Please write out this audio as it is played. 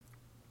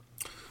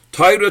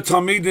Taira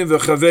Talmidim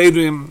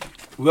v'Chaverim,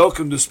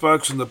 welcome to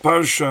Sparks in the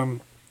Parsha.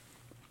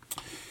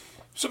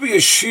 So be a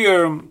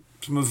Shiur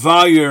to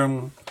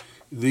Mavayir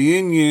the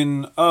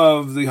union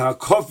of the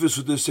Hakofis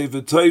with the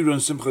Sefer Torah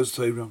and Simchas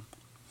Torah.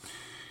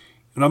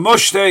 And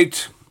Amos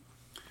state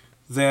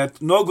that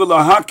Nogel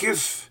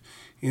HaHakif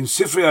in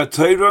Sifrei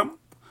HaTorah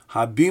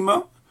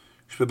Habima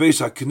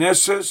Shbebeis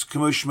HaKnesses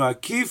K'mosh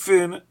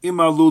Ma'akifin Im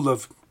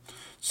HaLulav.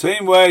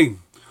 Same way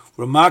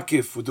we're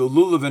Makif with the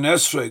Lulav and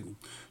Esrog.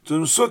 To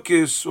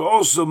Sukkis we're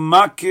also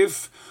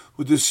Makif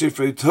with the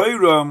Sifrei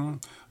Torah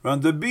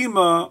around the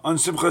Bima on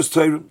Simchas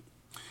Torah.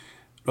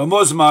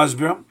 Ramos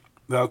Masber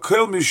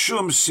V'Hakel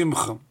Mishum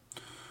Simcha.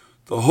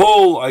 The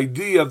whole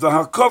idea of the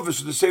Hakofis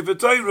of the Sefer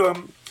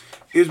Torah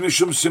is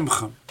Mishum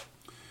Simcha.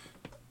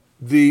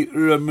 The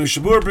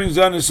Mishabur brings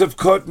down in Sef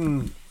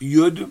Cotton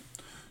Yud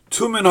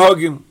two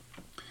minhagim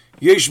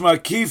Yesh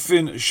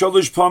Makifin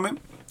Shalosh Pamim,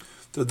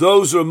 that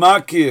those who are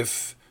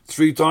Makif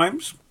 3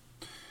 times.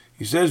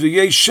 He says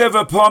Yesh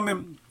Sheva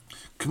Pamim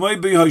K'may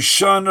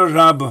B'Hoshana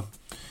Rabbah,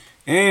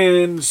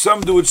 and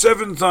some do it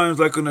 7 times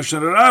like on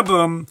Hoshana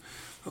Rabbah.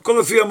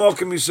 Hakol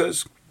Mokim, he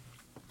says.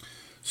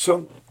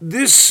 So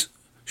this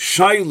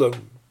Shaila,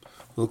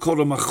 we'll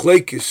call it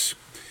Machlekes,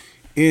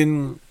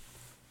 in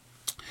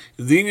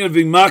the union of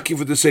being Makif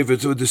with the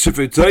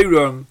Sefer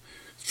Torah,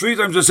 3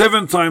 times or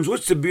 7 times.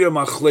 What's the beer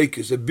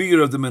Machlekes? The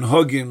beer of the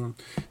Menhagim,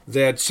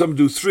 that some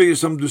do 3,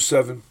 some do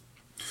 7.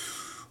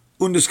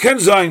 Und es kann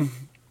sein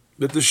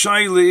that the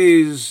Shaila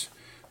is,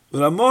 the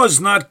Ramah is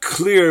not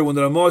clear when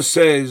the Ramah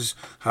says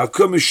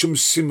Hakom Mishum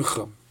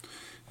Simcha.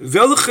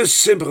 Welche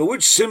Simcha?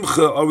 Which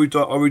Simcha are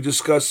we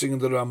discussing in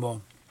the Ramah?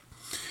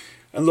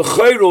 And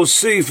l'chayr will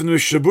see from the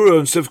Mishabura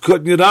and Sef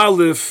Kot Nid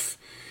Aleph,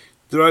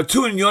 there are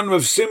 2 inyanim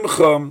of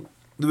Simcha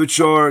which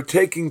are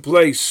taking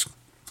place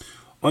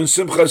on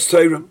Simchas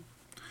Torah.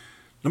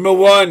 Number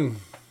 1,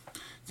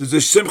 there's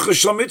the Simcha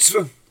Shal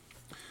Mitzvah,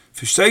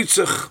 Versteht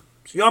sich,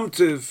 Yom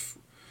Tov,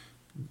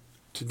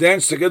 to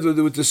dance together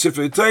with the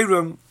Sifrei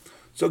Torah.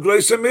 So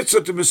great a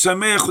mitzvah to be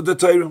sameach with the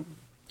Torah.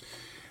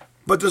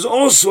 But there's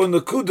also a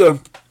nekuda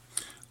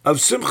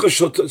of Simcha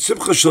Shal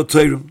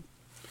Torah.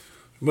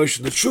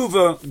 Moshe the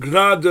Tshuva,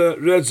 Grada,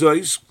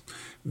 Redzois,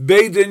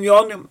 Beidin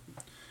Yonim,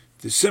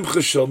 the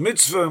Simcha Shal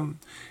Mitzvah,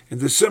 and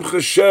the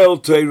Simcha Shal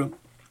Torah.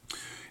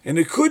 And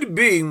it could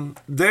be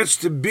that's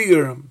the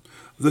beer of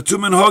the 2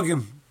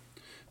 minhagim,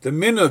 the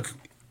minhag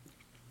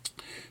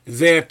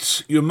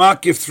that you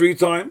makif 3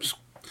 times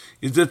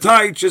is the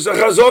taich is a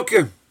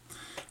chazokeh.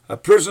 A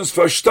person's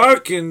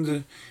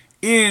verstarkend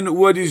in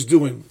what he's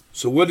doing.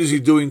 So what is he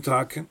doing,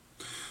 Taken?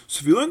 So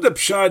if you learn the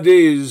pshad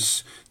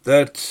is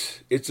that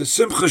it's a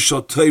Simcha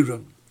Shal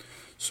Torah.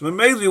 So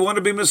mainly you want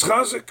to be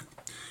mischazik.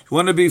 You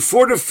want to be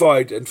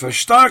fortified and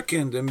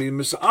verstarkend and be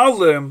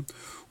misalem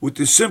with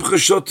the Simcha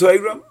Shal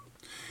Torah.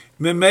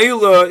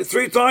 Memela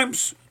 3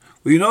 times.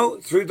 Well, you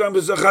know, 3 times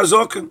is a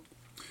chazoken.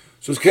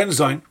 So it's ken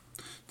zayin.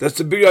 That's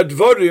the bir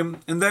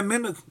advorim in that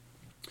minhag.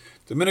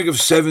 The minhag of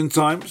 7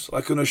 times,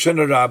 like on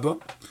Hoshana Rabbah,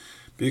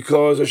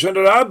 because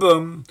Hoshana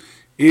Rabbah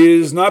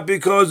is not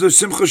because of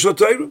Simcha Shal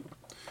Torah.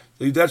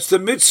 That's the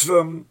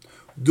mitzvah,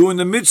 doing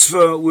the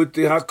mitzvah with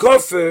the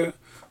Hakofe,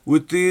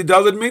 with the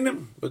Daled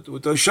Minim, with the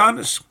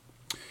Hoshanas.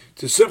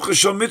 It's a Simcha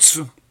Shal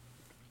Mitzvah.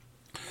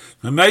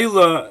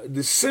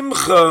 The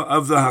Simcha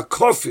of the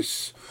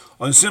Hakofis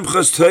on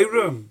Simchas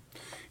Torah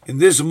in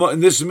this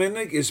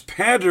minhag is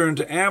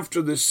patterned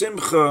after the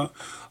Simcha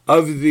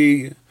of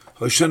the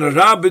Hoshana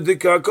Rabbah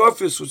Dika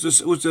Hakofis,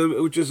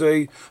 which is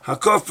a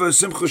Hakofa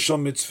Simcha Shal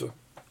Mitzvah.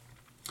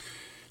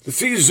 The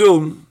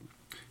Fizum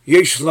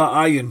Yesh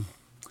La'ayin.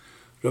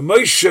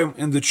 Ramoshe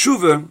in the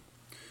Tshuva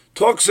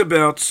talks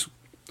about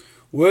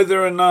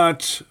whether or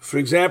not, for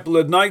example,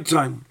 at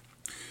nighttime,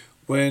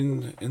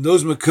 when in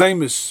those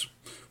Mekaimis,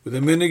 where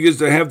the minhag is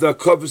to have the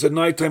Hakofis at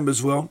nighttime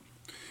as well,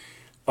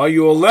 are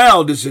you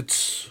allowed, is it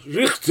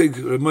richtig,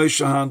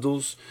 Ramoshe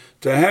handles,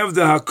 to have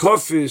the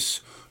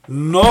Hakofis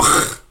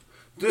noch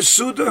the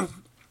Suda,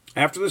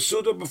 after the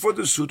Suda, before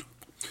the Suda?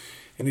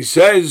 And he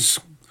says,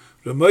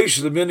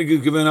 Ramoshe, the minhag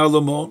is given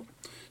alamon,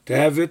 to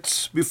have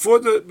it before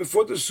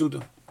the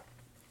Suda.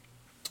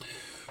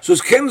 So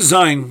it's ken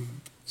zayin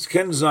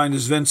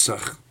is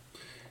vensach.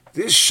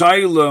 This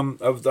shayla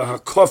of the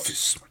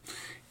Hakofis,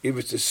 if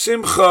it's a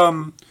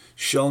Simcha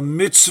Shal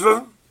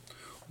Mitzvah,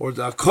 or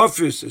the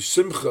Hakofis, a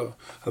Simcha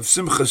of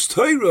Simchas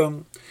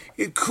Torah,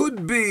 it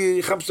could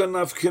be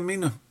Chamsanaf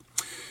Kemina.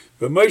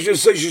 But Moshe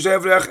says you should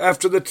have it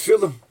after the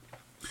Tefillah.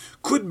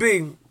 Could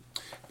be,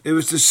 if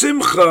it's the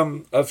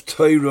Simcha of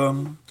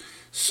Torah,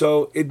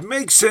 so it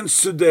makes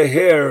sense to the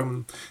hair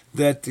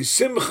that the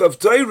Simcha of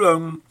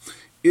Torah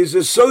is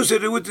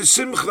associated with the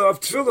Simcha of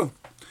Tefillah.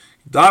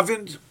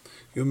 David,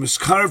 you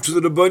miscarve to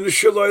the Rebbeinu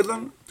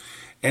Shalom,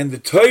 and the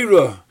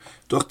Torah,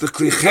 doch the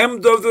Klichem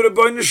of the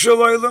Rebbeinu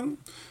Shalom,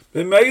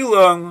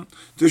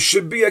 there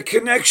should be a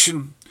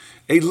connection,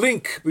 a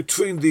link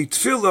between the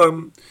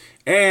Tefillah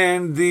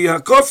and the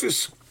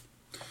Hakofis.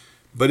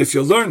 But if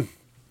you learn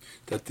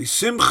that the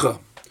Simcha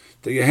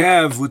that you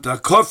have with the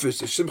Hakofis,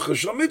 the Simcha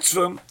Shal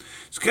Mitzvah,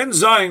 it's ken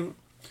zayin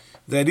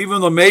that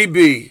even though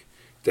maybe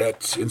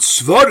that in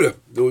Svara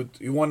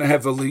you want to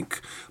have a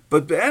link,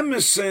 but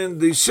be'emes in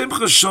the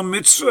Simchas Shal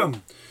Mitzvah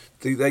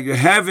that you're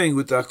having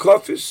with the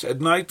hakafis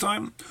at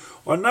nighttime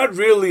are not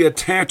really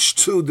attached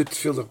to the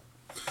tefillah.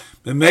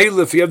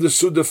 Memela, if you have the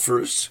Suda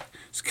first,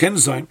 it's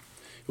Kenzain,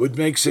 it would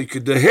make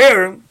Seikh the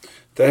hair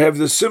to have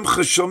the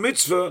Simchas Shal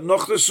Mitzvah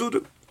noch the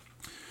Suda.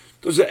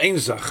 Those are ein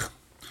Zach.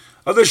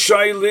 Other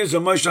shaylis are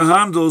Moshe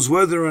handles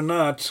whether or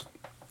not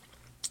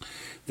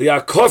the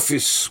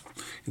hakafis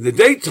in the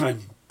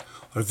daytime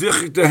are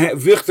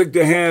wichtig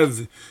to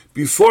have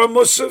before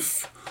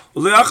Musaf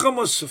or le'achar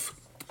Musaf.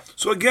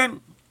 So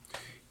again,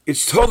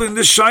 it's totally in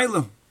this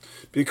shayla,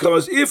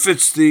 because if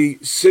it's the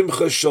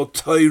Simcha Shal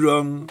Torah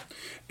and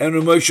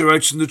Moshe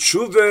writes in the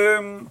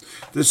Tshuva,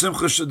 the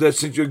Simcha that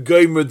since you're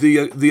gomer the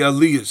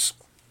aliyahs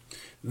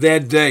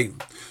that day,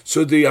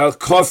 so the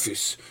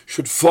hakafis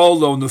should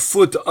follow in the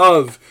foot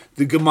of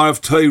the Gemara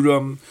of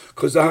Torah,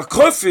 because the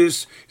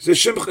hakafis is a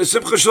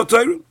Simcha Shal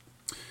Torah.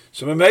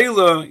 So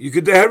Mamela, you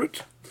could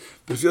inherit.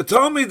 But if you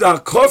tell me the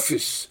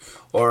hakafis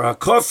or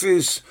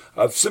hakafis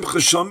of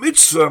Simchas Shal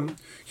Mitzvah,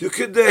 you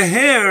could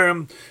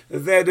hear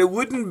that it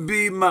wouldn't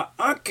be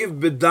ma'akiv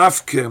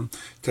bedavke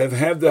to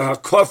have the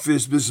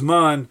hakafis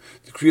bisman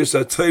the kriyas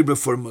HaTorah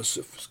for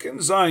Musaf. Sken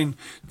zayin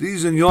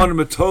these in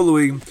yonim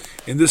etolui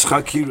in this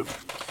chakira,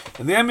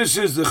 and the emes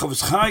is the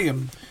Chavos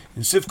Chaim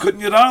in Sif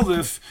Kutnir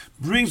Aleph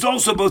brings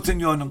also both in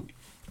yonim.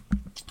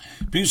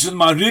 Brings in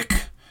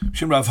Marik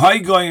Shem Rav Hai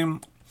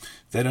Goyim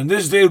that on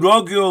this day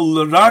rogil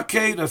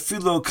l'raket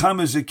afilo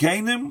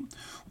kamezikenim,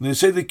 when they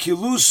say the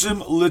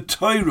kilusim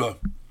l'toira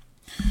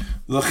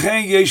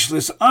l'chen yesh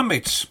lis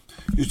amitz,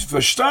 you should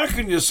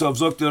verstärken yourself,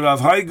 sagt der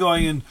Rav Hai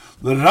Goyen,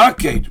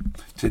 l'raket,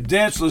 to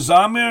dance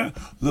l'zamer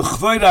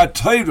l'chvayr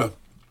ha'toira.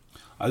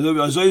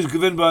 As is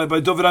given by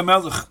David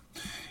HaMelech,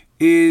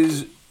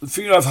 is the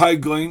figure of Hai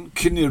Goyen,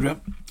 kinira,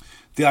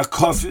 the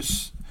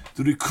hakafis,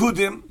 the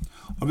rikudim,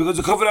 or because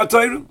the chvayr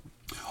ha'toira,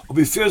 or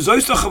before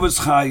zois the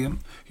Chavos Chaim,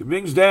 he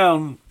brings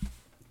down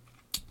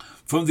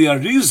from the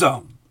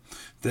Arizal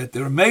that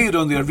they're made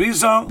on the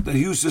Arizal that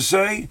he used to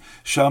say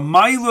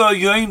Shamayla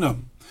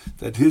Yoinam,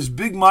 that his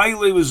big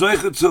Maile was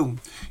Zeichetum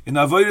in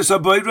Avodas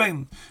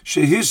HaBoirein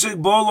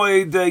Shehisik Bolo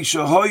Edei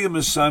Shahoyim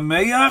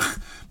Esameach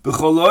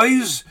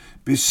B'cholois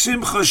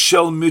B'Simcha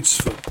Shel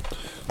Mitzvah.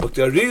 Look,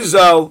 the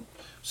Arizal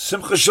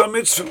Simcha Shel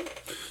Mitzvah.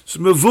 So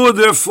Mavur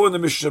therefore in the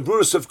Mishnah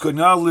Berurah of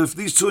Konalif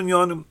these two in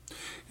Yonim,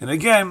 and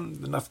again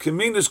the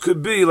nafkaminas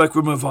could be like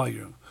we're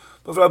Mavayir.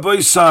 But for Rabbi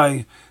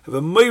Sai, have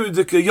a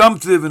meidik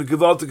yamtiv and a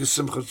gewaltige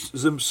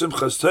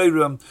Simchas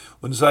Torah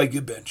when Zai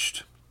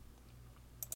gebenched.